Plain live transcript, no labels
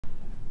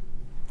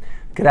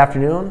Good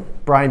afternoon,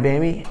 Brian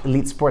Boehme,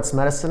 Elite Sports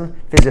Medicine,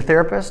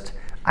 physiotherapist.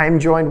 I am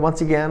joined once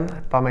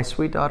again by my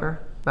sweet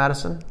daughter,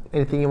 Madison.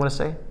 Anything you want to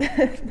say?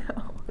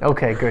 No.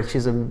 Okay, good.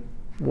 She's a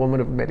woman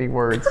of many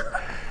words.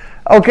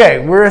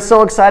 Okay, we're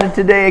so excited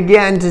today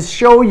again to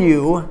show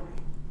you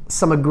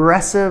some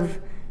aggressive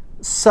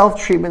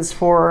self-treatments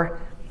for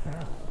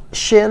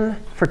shin,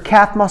 for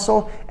calf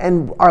muscle,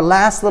 and our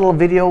last little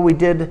video we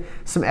did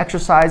some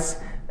exercises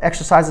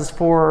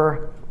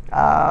for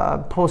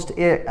post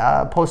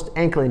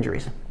ankle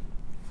injuries.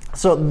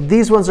 So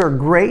these ones are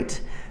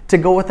great to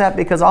go with that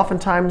because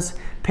oftentimes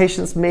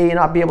patients may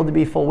not be able to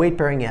be full weight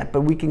bearing yet,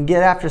 but we can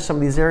get after some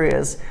of these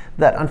areas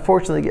that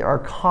unfortunately are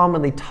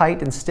commonly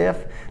tight and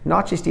stiff,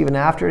 not just even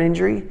after an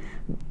injury.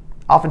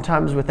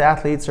 Oftentimes with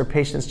athletes or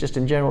patients just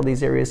in general,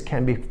 these areas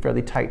can be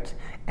fairly tight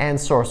and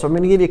sore. So I'm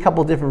going to give you a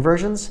couple of different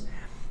versions.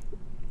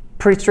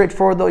 Pretty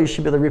straightforward though, you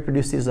should be able to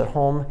reproduce these at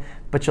home,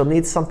 but you'll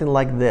need something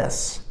like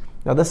this.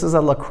 Now this is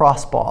a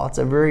lacrosse ball. It's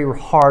a very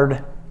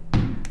hard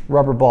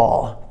rubber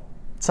ball.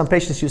 Some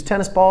patients use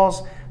tennis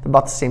balls. They're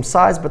about the same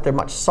size, but they're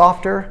much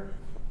softer.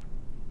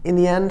 In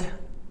the end,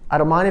 I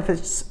don't mind if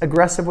it's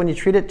aggressive when you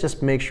treat it,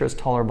 just make sure it's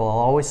tolerable. I'll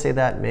always say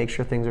that, make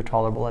sure things are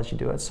tolerable as you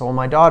do it. So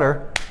my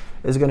daughter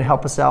is gonna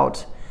help us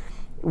out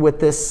with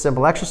this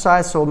simple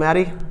exercise. So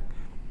Maddie,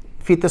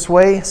 feet this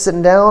way,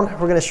 sitting down.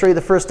 We're gonna show you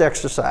the first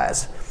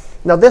exercise.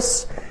 Now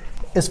this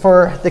is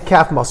for the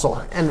calf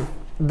muscle. And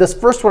this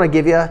first one I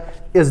give you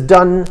is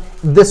done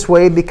this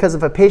way because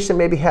if a patient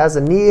maybe has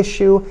a knee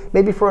issue,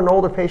 maybe for an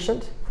older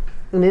patient,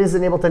 and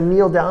isn't able to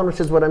kneel down, which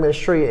is what I'm going to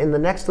show you in the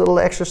next little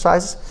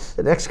exercise,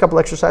 the next couple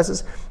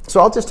exercises. So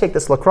I'll just take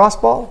this lacrosse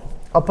ball,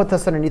 I'll put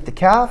this underneath the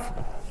calf.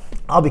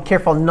 I'll be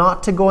careful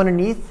not to go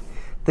underneath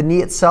the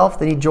knee itself,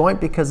 the knee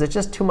joint, because it's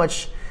just too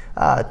much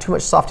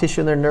soft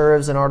tissue in their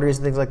nerves and arteries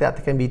and things like that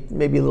that can be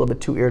maybe a little bit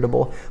too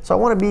irritable. So I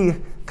want to be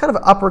kind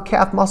of upper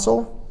calf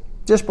muscle,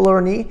 just below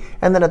her knee.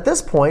 And then at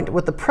this point,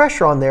 with the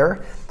pressure on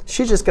there,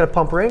 she's just going to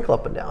pump her ankle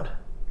up and down.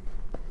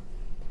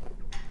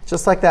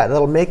 Just like that.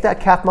 That'll make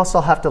that calf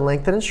muscle have to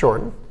lengthen and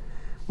shorten,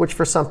 which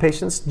for some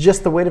patients,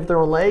 just the weight of their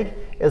own leg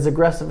is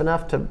aggressive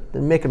enough to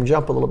make them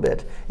jump a little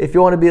bit. If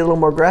you want to be a little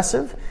more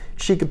aggressive,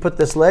 she could put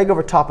this leg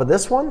over top of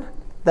this one.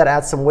 That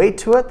adds some weight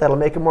to it. That'll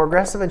make it more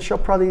aggressive, and she'll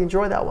probably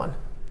enjoy that one.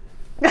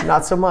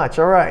 Not so much.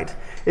 All right.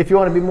 If you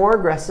want to be more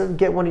aggressive,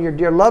 get one of your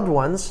dear loved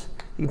ones.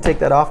 You can take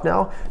that off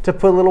now, to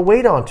put a little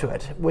weight onto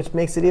it, which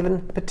makes it even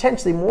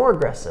potentially more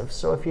aggressive.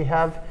 So if you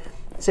have,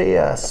 say,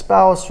 a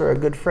spouse or a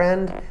good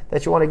friend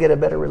that you want to get a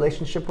better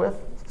relationship with,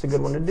 it's a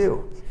good one to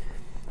do.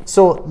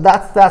 So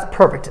that's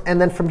perfect. And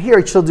then from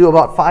here, she'll do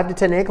about 5 to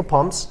 10 ankle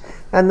pumps,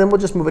 and then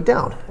we'll just move it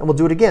down. And we'll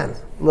do it again.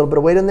 A little bit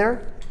of weight in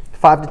there,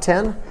 5 to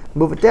 10,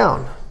 move it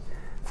down.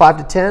 5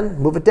 to 10,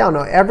 move it down.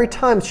 Now every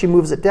time she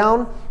moves it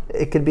down,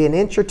 it could be an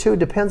inch or two,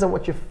 depends on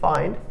what you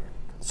find.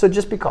 So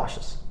just be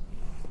cautious.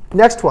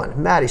 Next one,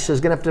 Maddie,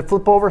 she's gonna have to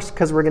flip over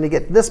because we're gonna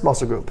get this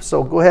muscle group.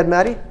 So go ahead,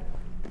 Maddie,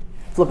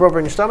 flip over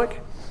in your stomach.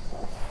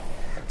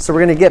 So we're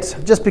gonna get,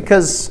 just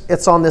because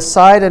it's on this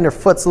side and her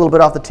foot's a little bit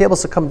off the table,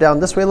 so come down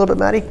this way a little bit,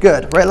 Maddie.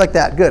 Good, right like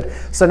that, good.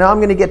 So now I'm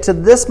gonna get to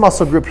this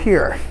muscle group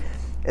here.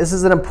 This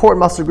is an important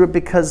muscle group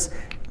because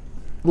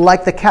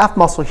like the calf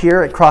muscle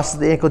here, it crosses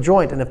the ankle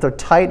joint, and if they're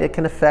tight, it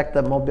can affect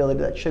the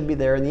mobility that should be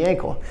there in the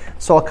ankle.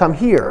 So I'll come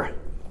here.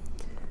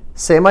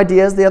 Same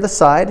idea as the other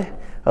side.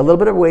 A little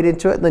bit of weight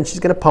into it, and then she's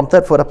going to pump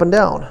that foot up and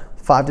down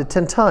 5 to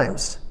 10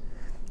 times.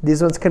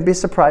 These ones can be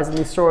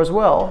surprisingly sore as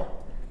well.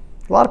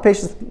 A lot of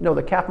patients know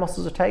the calf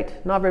muscles are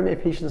tight. Not very many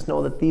patients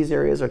know that these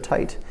areas are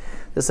tight,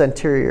 this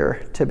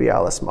anterior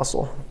tibialis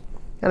muscle.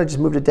 And I just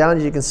moved it down,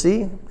 as you can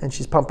see, and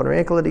she's pumping her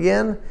ankle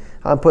again.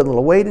 I'm putting a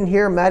little weight in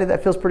here. Maddie,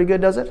 that feels pretty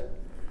good, does it?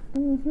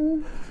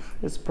 Mm-hmm.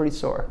 It's pretty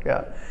sore,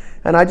 yeah.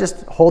 And I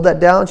just hold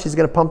that down. She's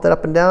going to pump that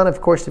up and down. Of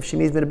course, if she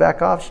needs me to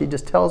back off, she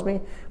just tells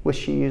me, which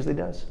she usually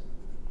does.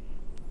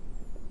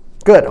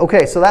 Good,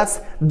 okay, so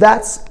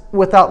that's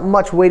without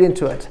much weight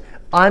into it.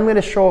 I'm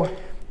gonna show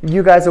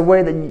you guys a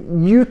way that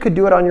you could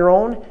do it on your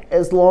own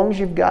as long as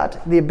you've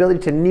got the ability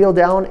to kneel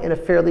down in a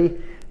fairly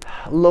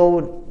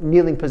low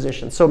kneeling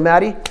position. So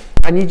Maddie,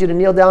 I need you to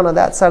kneel down on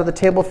that side of the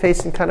table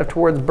facing kind of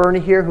towards Bernie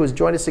here, who's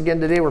joined us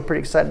again today. We're pretty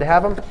excited to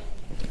have him.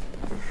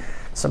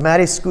 So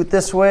Maddie, scoot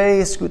this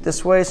way, scoot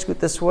this way, scoot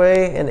this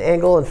way, and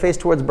angle and face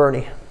towards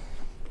Bernie.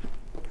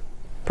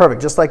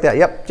 Perfect, just like that.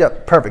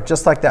 Yep, perfect,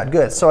 just like that.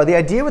 Good. So the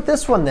idea with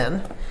this one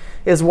then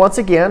is, once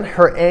again,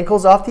 her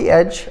ankle's off the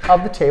edge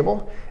of the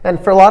table.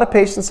 And for a lot of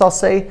patients, I'll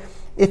say,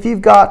 if you've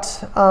got,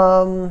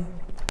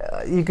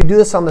 you could do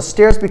this on the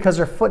stairs because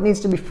her foot needs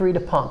to be free to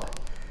pump.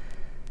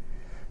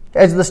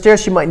 Edge of the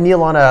stairs, she might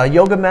kneel on a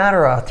yoga mat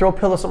or a throw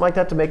pillow, something like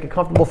that, to make it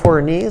comfortable for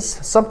her knees.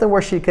 Something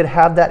where she could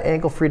have that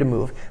ankle free to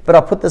move. But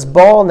I'll put this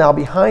ball now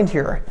behind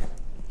here,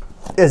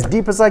 as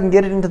deep as I can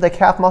get it into the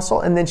calf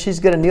muscle, and then she's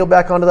going to kneel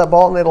back onto that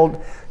ball, and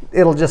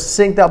it'll just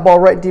sink that ball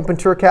right deep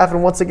into her calf.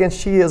 And once again,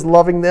 she is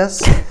loving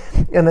this,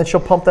 and then she'll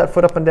pump that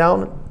foot up and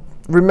down.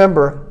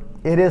 Remember,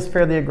 it is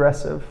fairly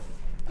aggressive.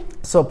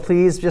 So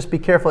please just be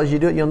careful as you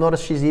do it. You'll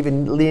notice she's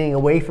even leaning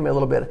away from me a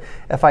little bit.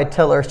 If I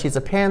tell her she's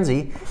a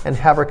pansy and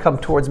have her come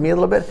towards me a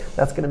little bit,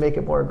 that's going to make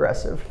it more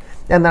aggressive.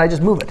 And then I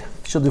just move it.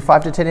 She'll do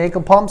 5 to 10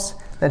 ankle pumps,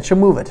 then she'll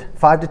move it.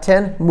 5 to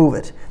 10, move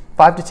it.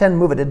 5 to 10,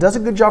 move it. It does a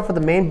good job for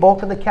the main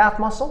bulk of the calf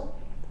muscle,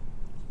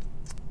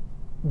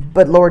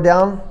 but lower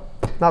down,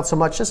 not so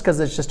much, just because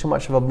there's just too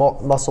much of a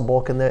muscle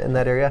bulk in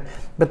that area.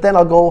 But then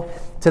I'll go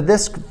to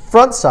this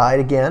front side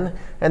again,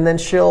 and then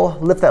she'll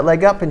lift that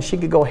leg up, and she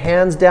could go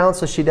hands down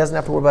so she doesn't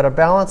have to worry about her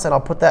balance, and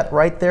I'll put that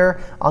right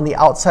there on the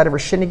outside of her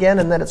shin again,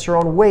 and then it's her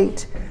own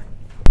weight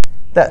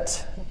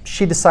that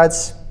she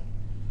decides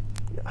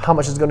how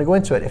much is going to go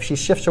into it. If she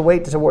shifts her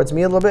weight towards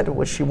me a little bit,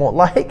 which she won't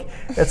like,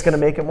 it's going to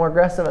make it more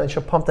aggressive, and then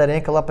she'll pump that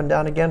ankle up and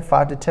down again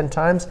 5 to 10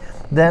 times.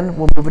 Then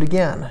we'll move it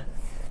again,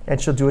 and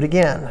she'll do it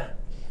again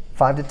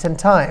 5 to 10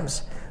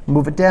 times.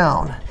 Move it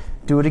down,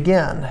 do it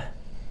again.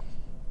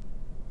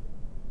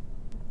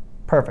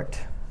 Perfect.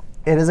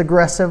 It is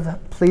aggressive.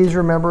 Please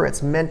remember,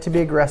 it's meant to be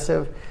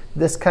aggressive.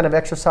 This kind of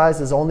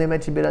exercise is only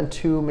meant to be done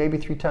 2, maybe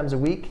 3 times a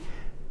week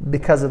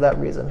because of that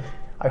reason.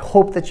 I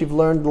hope that you've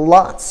learned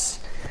lots.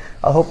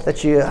 I hope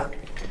that you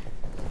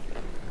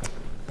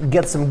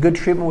get some good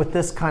treatment with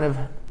this kind of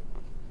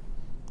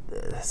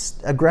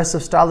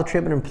aggressive style of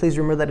treatment, and please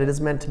remember that it is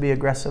meant to be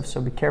aggressive,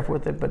 so be careful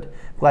with it. But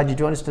glad you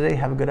joined us today.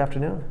 Have a good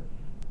afternoon.